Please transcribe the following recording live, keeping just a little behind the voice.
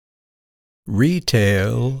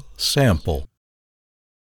Retail sample.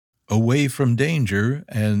 Away from danger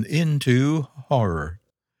and into horror.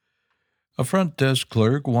 A front desk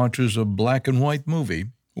clerk watches a black and white movie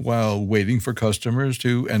while waiting for customers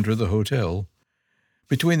to enter the hotel.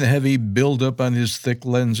 Between the heavy buildup on his thick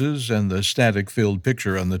lenses and the static-filled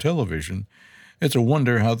picture on the television, it's a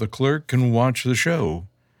wonder how the clerk can watch the show.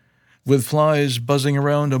 With flies buzzing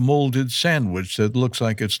around a molded sandwich that looks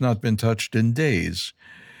like it's not been touched in days,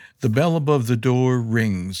 the bell above the door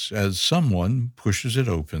rings as someone pushes it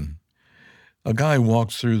open. A guy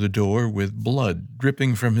walks through the door with blood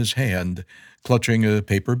dripping from his hand, clutching a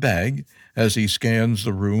paper bag as he scans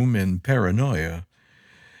the room in paranoia.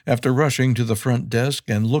 After rushing to the front desk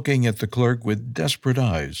and looking at the clerk with desperate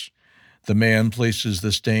eyes, the man places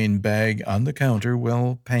the stained bag on the counter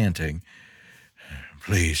while panting.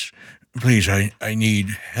 Please, I need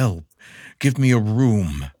help. Give me a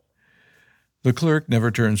room." The clerk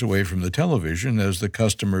never turns away from the television as the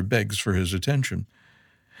customer begs for his attention.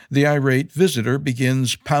 The irate visitor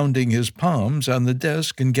begins pounding his palms on the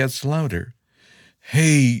desk and gets louder.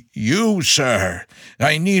 "Hey, you, sir!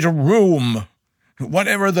 I need a room!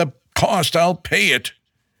 Whatever the cost, I'll pay it!"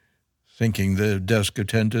 Thinking the desk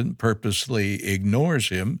attendant purposely ignores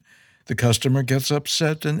him, the customer gets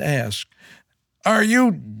upset and asks, "Are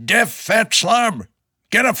you deaf, fat slob?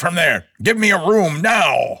 Get up from there! Give me a room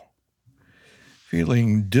now!"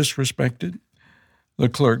 Feeling disrespected, the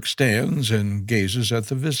clerk stands and gazes at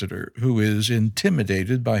the visitor, who is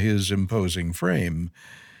intimidated by his imposing frame.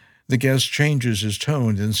 The guest changes his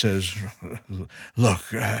tone and says, "Look,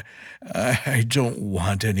 I don't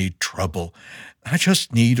want any trouble. I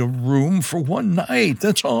just need a room for one night,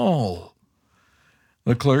 that's all."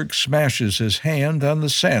 The clerk smashes his hand on the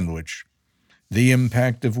sandwich, the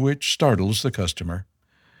impact of which startles the customer.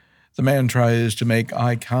 The man tries to make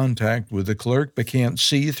eye contact with the clerk but can't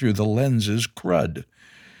see through the lens's crud.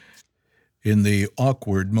 In the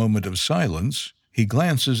awkward moment of silence, he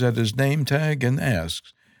glances at his name tag and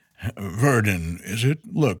asks, "Vernon, is it?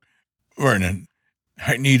 Look, Vernon,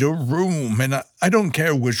 I need a room, and I don't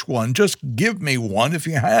care which one. Just give me one if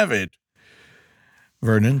you have it."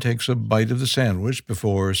 Vernon takes a bite of the sandwich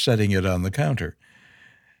before setting it on the counter.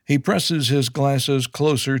 He presses his glasses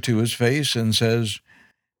closer to his face and says,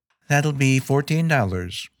 "That'll be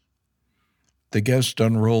 $14. The guest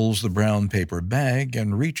unrolls the brown paper bag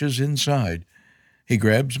and reaches inside. He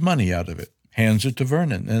grabs money out of it, hands it to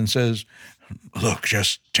Vernon, and says, "Look,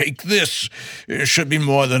 just take this. It should be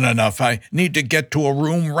more than enough. I need to get to a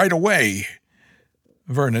room right away."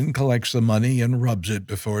 Vernon collects the money and rubs it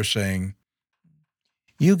before saying,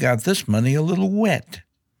 "You got this money a little wet."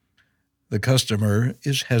 The customer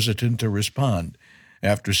is hesitant to respond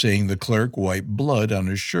after seeing the clerk wipe blood on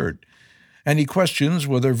his shirt, and he questions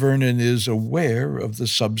whether Vernon is aware of the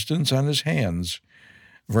substance on his hands.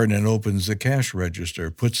 Vernon opens the cash register,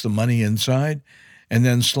 puts the money inside, and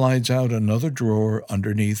then slides out another drawer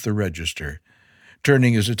underneath the register.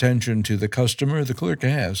 Turning his attention to the customer, the clerk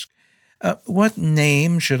asks, "What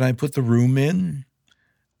name should I put the room in?"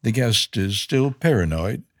 The guest is still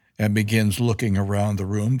paranoid and begins looking around the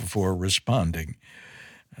room before responding.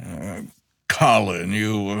 "Colin,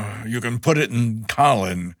 you can put it in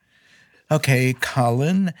Colin." "Okay,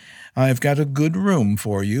 Colin, I've got a good room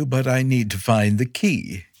for you, but I need to find the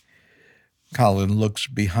key." Colin looks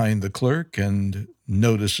behind the clerk and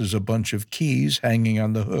notices a bunch of keys hanging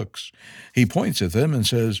on the hooks. He points at them and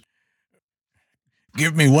says,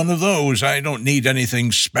 "Give me one of those. I don't need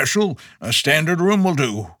anything special. A standard room will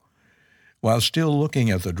do." While still looking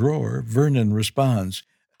at the drawer, Vernon responds,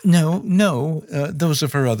 No, those are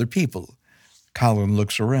for other people." Colin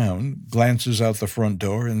looks around, glances out the front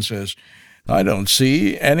door, and says, "I don't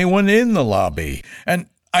see anyone in the lobby, and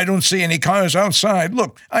I don't see any cars outside.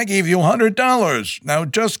 Look, I gave you $100. Now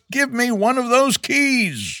just give me one of those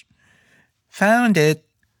keys." "Found it.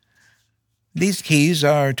 These keys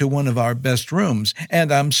are to one of our best rooms, and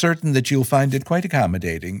I'm certain that you'll find it quite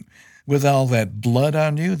accommodating. With all that blood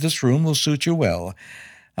on you, this room will suit you well.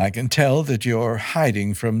 I can tell that you're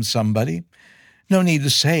hiding from somebody. No need to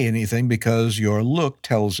say anything because your look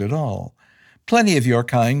tells it all. Plenty of your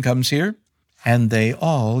kind comes here, and they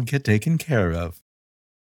all get taken care of."